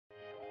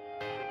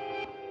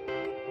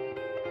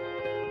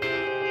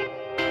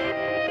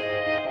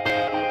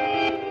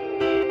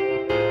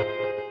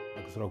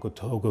go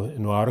tóga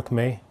in Arach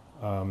mé.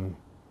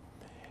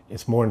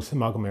 It's more in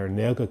simag mé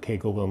nelga ké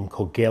go bhfuil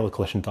có Gaelic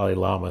League Dalí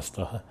Lamas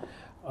tá.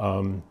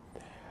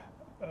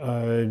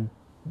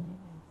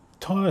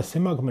 Tá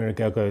simag mé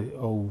gaga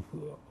ó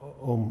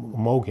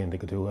mógin de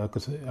go tú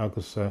agus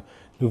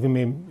nu bhí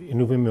mé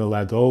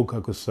ledóg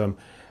agus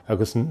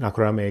nach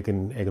ra mé ag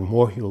an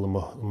mórthúil am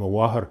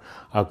bháthair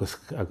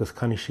agus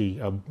canna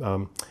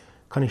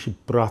sí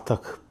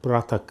bratach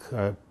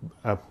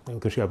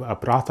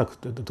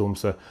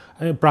dúmsa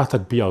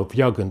bratach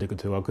beaggan de go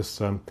tú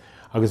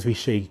agus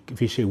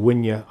bhí sé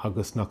winne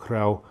agus nach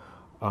rá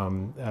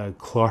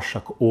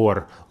chláirseach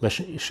ór leis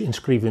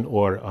inscríbhinn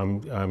ór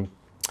an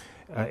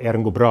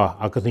go bra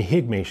agus ní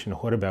hiigméis sin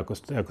chorbe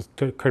agus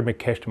chuir mé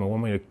ceiste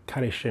bhfuil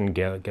cad sin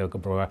Gaeilge go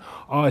bra.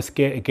 Is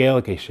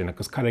Gaelige sin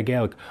agus cad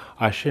Gaeilge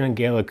sin an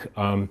Gaeilge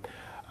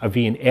a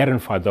bhí an éan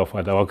fád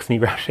dófáid agus ní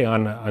bhre sé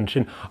an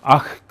sin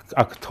agus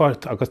tá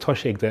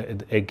sé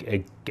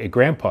ag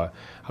grandpa.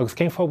 Agus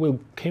céim fá go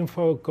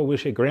bhfuil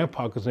sé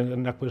grandpa agus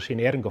nach bhfuil sin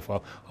éan go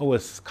fá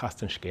is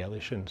castan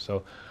scéala sin.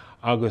 So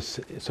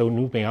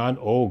nu mé an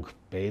óg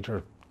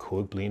beidir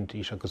 2 bliain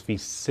díos agus bhí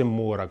sim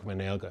mór ag man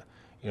éilge.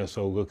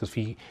 So because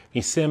hí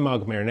sim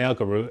ag mé an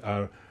éilge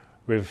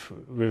rih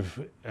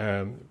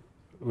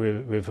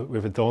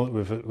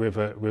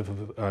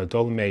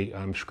dul mé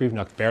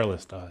scríbnach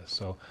bearlas dá.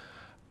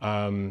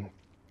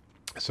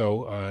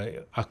 So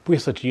ach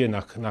buas a dí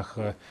nach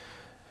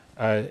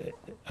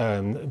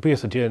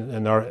buas a dí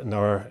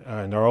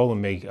náróla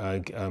mé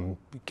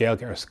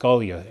Gaeilge ar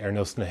scoile ar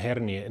nó na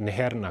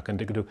hhéirnach an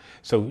digú.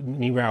 So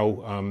ní rá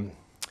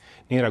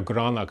ní a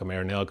gránach go mé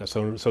ar néilge.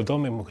 So dul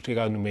mé mu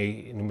nu mé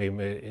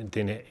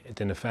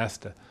duine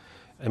festa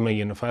I mé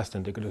dhéanana festa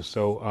an digú.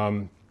 So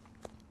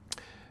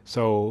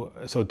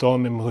dul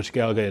mé mu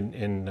Gaeilge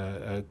in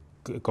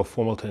go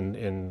fómalt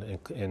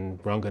in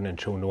rangan an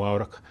Seó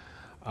Nuairach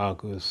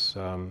agus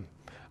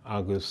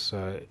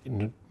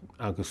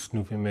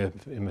nu bhí mé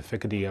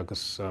ficadí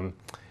agus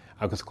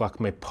ghlach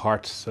mé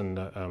páirt sa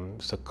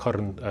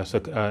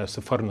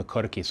foran na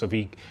corcaí. So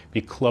bhí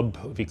club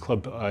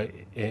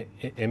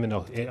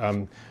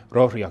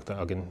ráthraíochta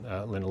agin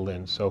lena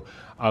linn. So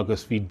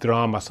agus bhí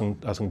drám as an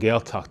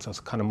Gaeltacht as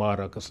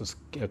Conamara agus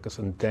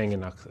an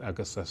daingean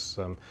agus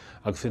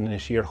in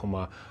siar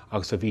chumá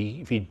agus a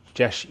bhí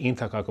deis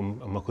iontach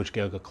agam a chuid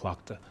Gaeilge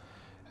cleachta.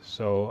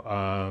 So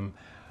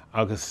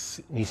agus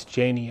níos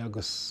déine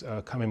agus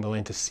cai mé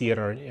lenta siar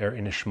ar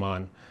ina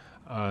Smáin.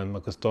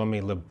 Agus dá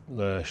mé le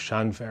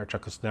seanmheirt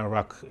agus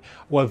náreach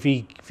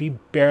bhí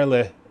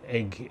béarla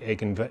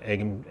ag an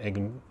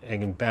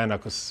ben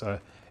agus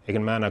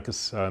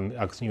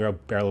ní raibh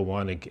béarla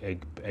bháin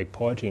ag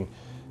páidín.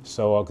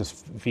 So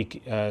agus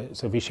bhí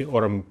sé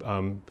orm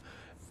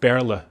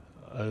béarla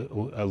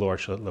a leir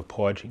se le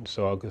páidín.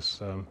 So agus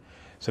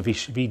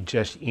bhí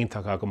deis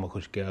iontach agam a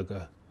chuid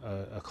Gaeilge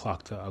a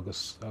cleachta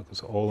agus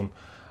ólam.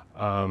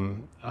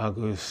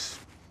 Agus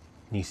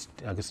níos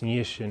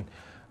sin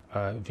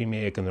bhí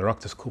mé ag an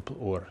oireachtas cúpla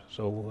óir.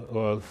 So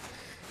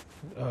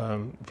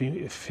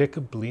bhí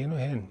fiche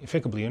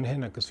bliain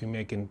hen agus bhí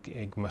mé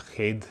ag mar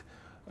chéad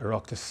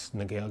oireachtas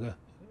na Gaeilge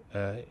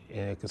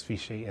agus bhí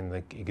sé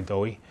i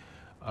Godói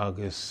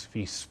agus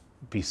bhí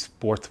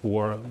sport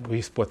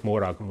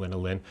mór agam lena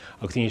linn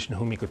agus ní sin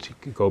thumí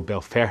go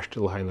bell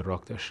ferstil le hain na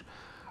oireachtas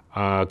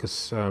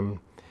agus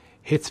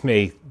hits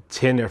mé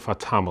tin ar fa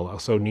tamil,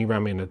 so ní ra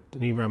mé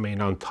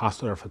an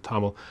tastal ar fa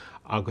tamil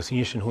agus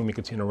ní sin thumí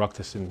go tína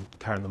oireachtas in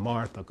Cairn na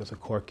Mart agus a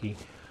Corcaí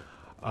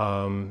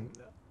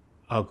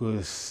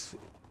agus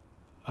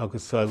ar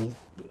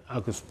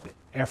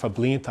fa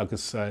bliaint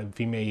agus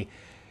bhí mé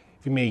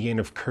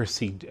dhéanamh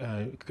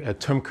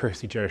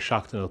tuimcursaí dear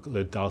seachtain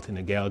le daltaí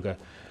na Gaeilge.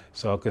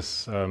 So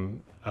agus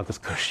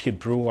chuir siad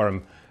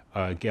brúarm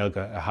Gaeilge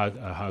a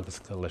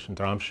hagus leis an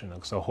drámsin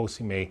agus so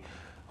thosaí mé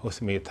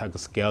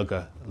tagas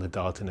Gaeilge le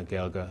daltaí na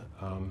Gaeilge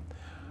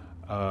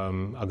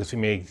agus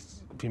bhí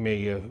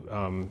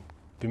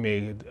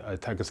mé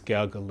tagas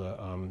Gaeilge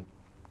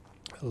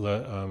le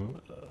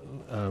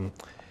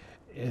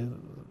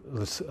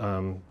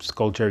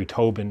Scoil Jerry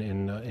Tobin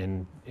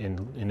in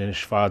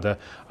Innisfada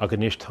agus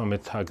níos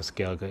táid tagas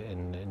Gaeilge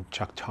in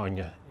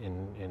Teachtáine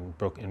in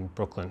Brooklyn,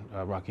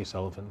 Rocky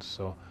Sullivan.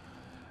 So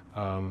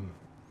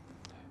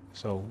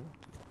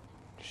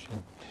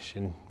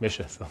sin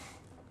mise.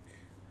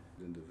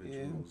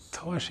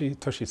 Tá sí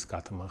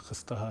scatamach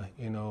statha,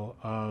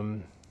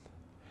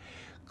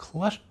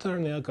 Chláistar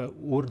néalga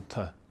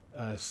úrta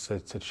sa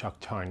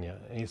Teachtáine,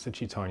 sa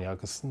Títáine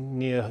agus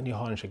ní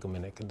háin sé go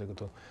minic an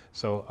go.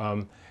 So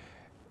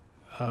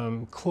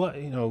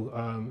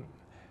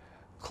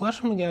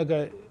chláistar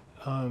néalga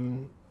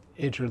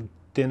idir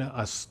duine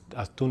as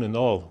dúna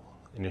nál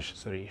inis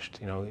sa ríist,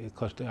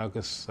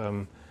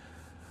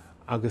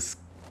 agus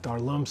dar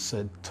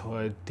lamsa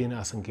tá duine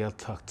as an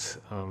Gaeltacht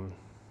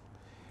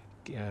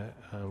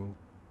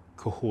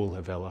cohúil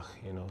a bhealach,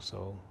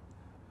 so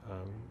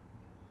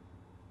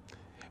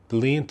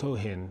blianta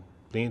hin,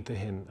 cé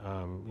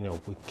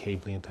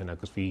blianta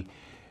agus bhí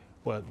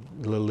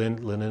le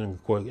linn an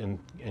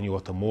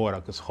mór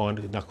agus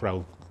cháin nach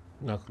rá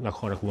nach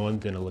chonach lán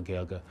duine le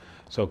Gaeilge,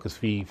 so agus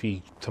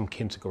bhí tam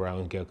cinnte go raibh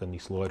an Gaeilge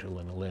níos láidir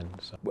lena linn.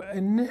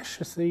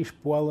 Inis is éis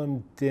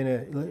bálam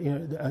duine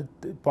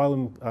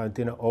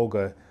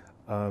óga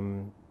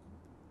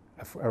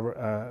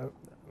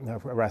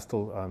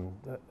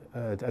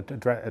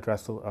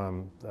adrestal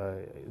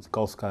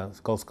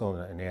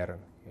golscoil in éan,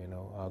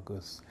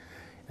 agus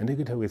and I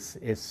go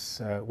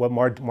is well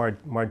mar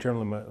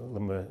journal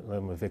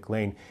le Vic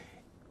Lane.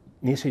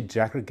 Ní sé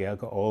Jackar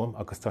Gaeilge ólam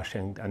agus tá sé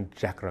an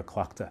Jackar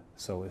cleachta,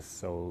 so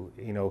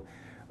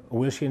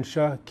bhfuil sin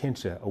seo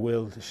cinse a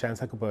bhfuil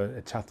seansa go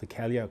a chatla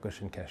ceile agus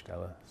sin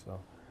ceistile. So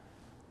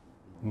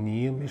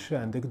níl mi se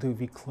an go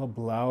bhí club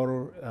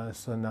leabhar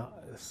sna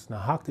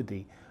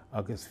heachtaí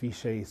agus bhí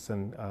sé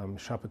san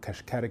Shoppa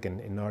Cregan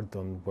in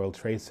Nardun World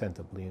Trade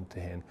Center blianta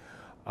hen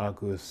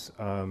agus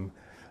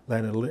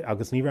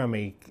agus ní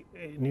mé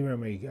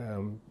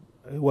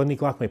bhfuil ní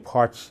ghlach mé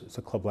páirt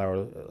sa club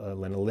leabhar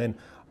lena linn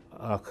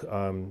ach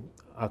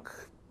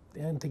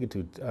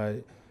tú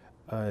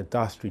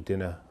dástrí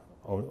duine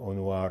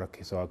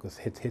ónhuaach agus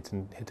hit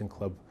an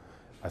club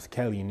as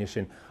ceilí ní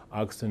sin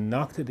agus an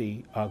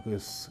nachtaí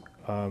agus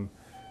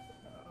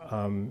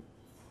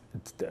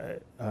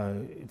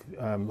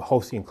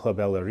hósaí an club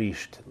eile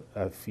ríist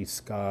hí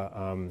sca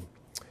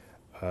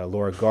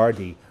Laura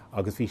Gardaí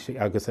agus bhí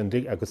agus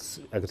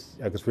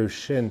bhú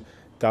sin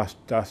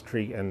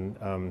dástrí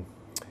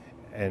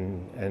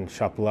and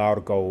shop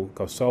leabhar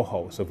go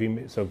Soho, so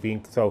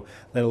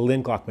le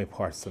linn ghlach mé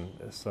páirt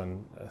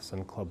san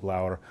club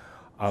leabhar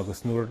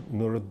agus nuair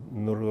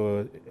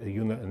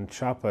dhéanamh an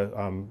shoppa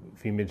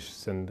bhí muid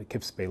san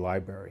Kipspey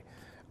Library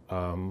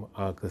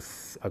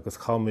agus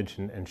chalmuid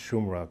an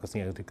siúmra agus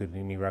níl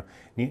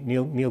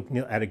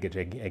airgid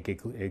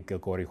ag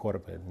gcóirí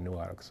chorpa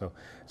nuach, so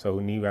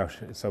ní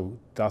raibh so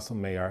dasal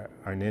mé ar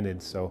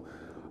ninid, so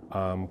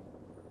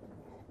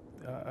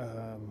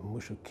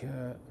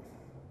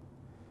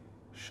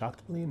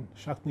seacht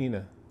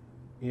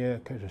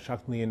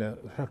bliana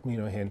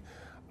hen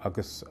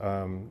agus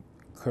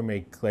chur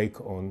méid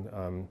gléic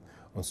ón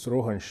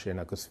stróhann sin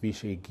agus bhí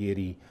sé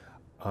géirí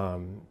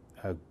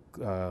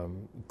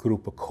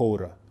grúpa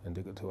córa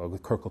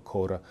agus curcail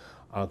córa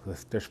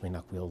agus dúirs mé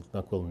nach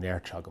bhfuil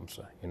néirt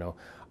agamsa,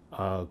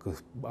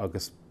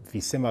 agus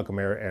bhí sim agam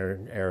ar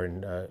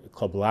an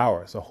club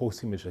leabhar, so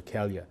hósaimiid a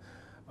ceile.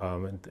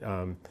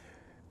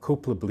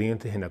 Cúpla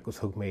blianta hin agus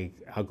thug méid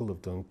agalah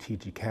don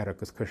TG Ceathair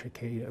agus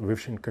rih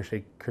sin chur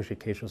sé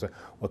céisiú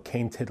bhil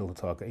cén tidal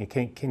atá,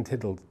 cén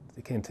tidal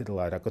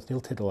leid agus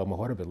níl tidal am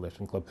thorabid leis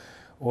an club.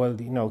 Bhil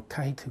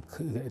cai tú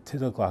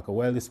tidal ghlach a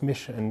bhfuil is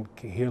mis an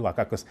hirirlach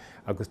agus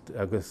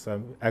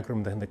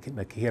agram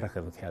na céireacha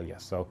a ceile,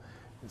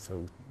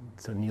 so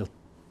níl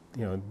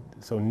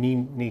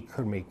ní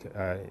chur méid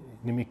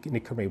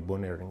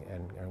bun ar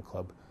an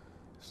club.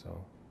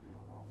 So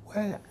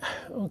well,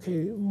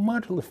 okay,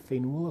 model of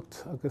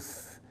féinmhúlacht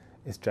agus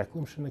is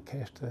Jacklam sin na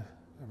céiste a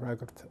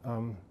ragart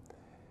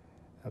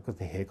agus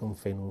na héagamm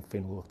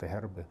féinmhúlacht a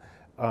herbe.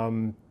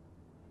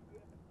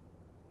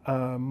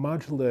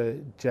 Model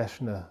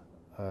deisna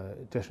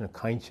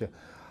cainte,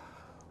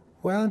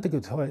 well, an go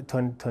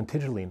tan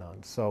Tidirlín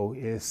an, so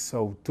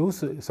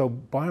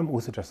baim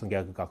úsa just an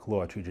Gaeilge gach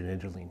lua tríd an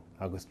Idirlín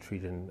agus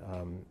tríd an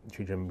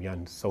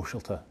mean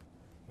socialta,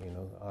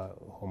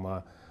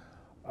 homa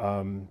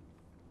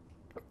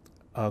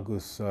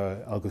agus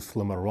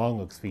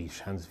flimarrang agus bhí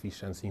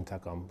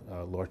seansíntaach am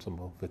Lortam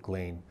ó Vic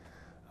Lane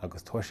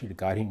agus tuair siad a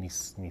gairí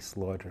níos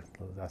láidir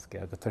agus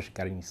tuair siad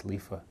gairí níos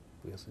lífa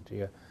buas a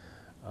dia,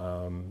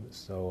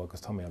 so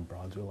agus tá mé an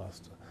braidú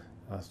asta,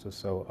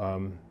 so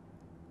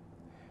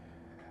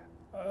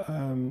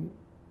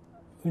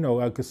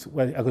agus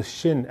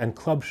sin an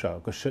club seo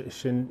agus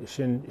sin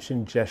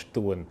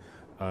geistúin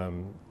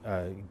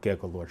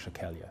Gaeilge Lord sa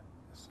ceile,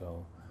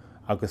 so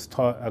agus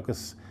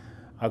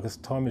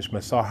táimiid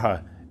me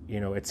satha,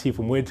 it's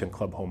tífa muid an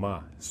club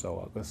Homa,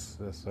 so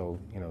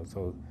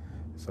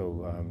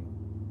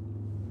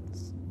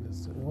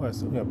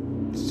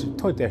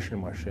tá deisna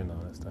mar sin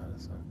an.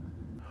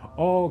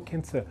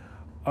 Cinnte,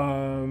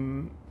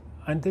 an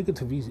duige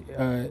tú bhí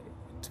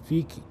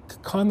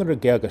Conradh a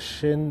Gaeilge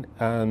sin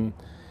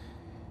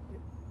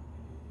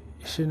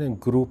an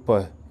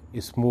grúpa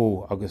is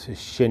mó agus is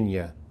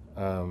sinne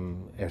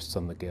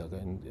san na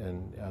Gaeilge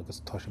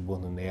agus tá sé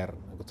bun in éan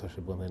agus tá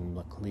sé bun in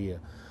Mac Lochlainn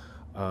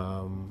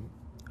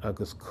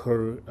agus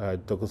chur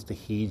dogus de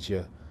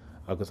híide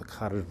agus a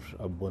carr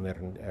a bun ar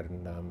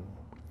an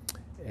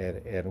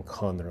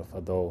Conradh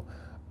fadó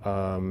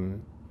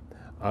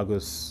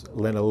agus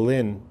lena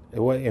linn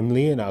im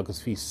líon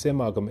agus bhí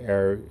sim agam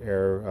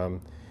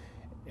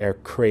ar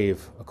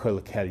craobh a chuir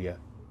le ceile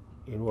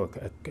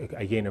a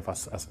dhéanamh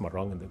as mar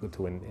rangan go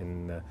tú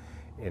in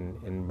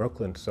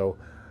Brooklyn, so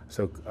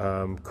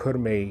chur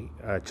mé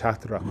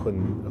teachtarach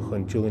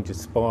chun Julian de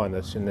Spáin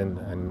a sin an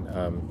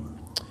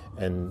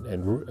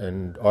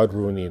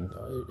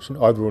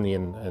ardrúnaí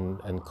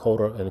an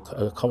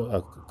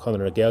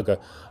Conradh a Gaeilge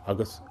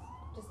agus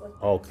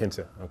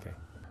cinnte, okay.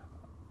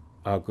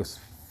 Agus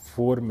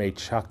fuair méid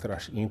teachtar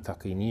as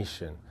iontaach í níos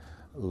sin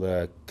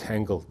le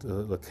Kangel,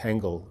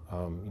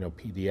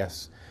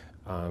 PDS,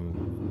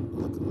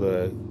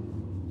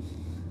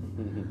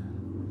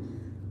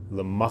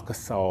 le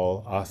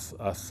Macasál as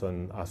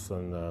an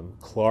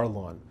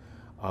Chlárláin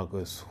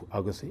agus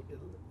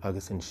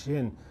in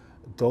sin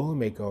dul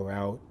mé go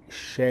rá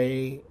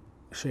sé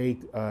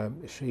chréibh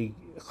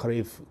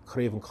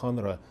an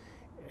Conradh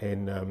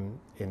in an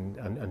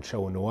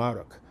seo an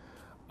Uairc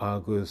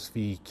agus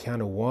bhí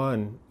cean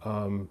amháin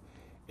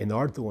in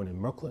Ardúin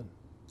in Murchlin.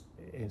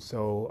 And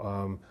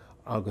so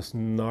agus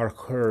nar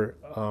chur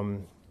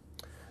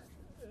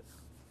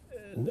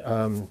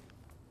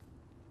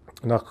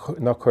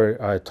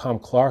Tom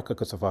Clark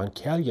agus a bhain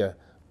ceile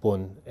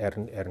bun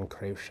an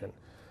craobh sin.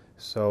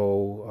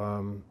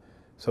 So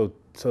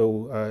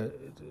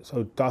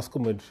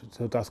dascomid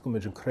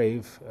an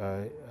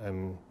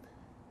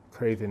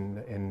craobh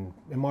in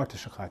Márta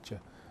sa chaite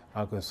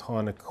agus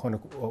tháinig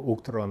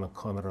uachtarán a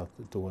Conradh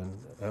doin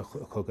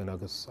chugan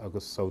agus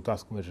so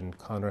dascomid an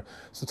Conradh.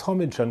 So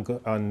táimid an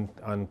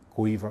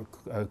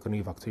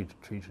gníomhach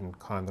tríd an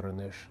Conradh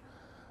inis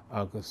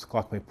agus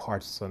ghlach mé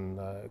páirt an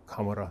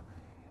camera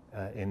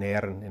in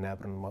Éireann in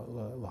Ebron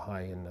le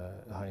haith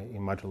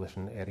in maidir leis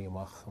an éirí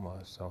amach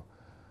so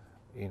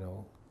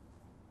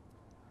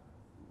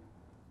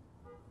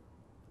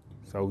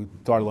so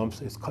dar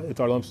lumsa is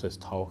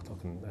táhacht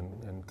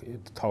an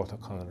táhacht a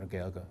Conradh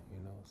Gaeilge.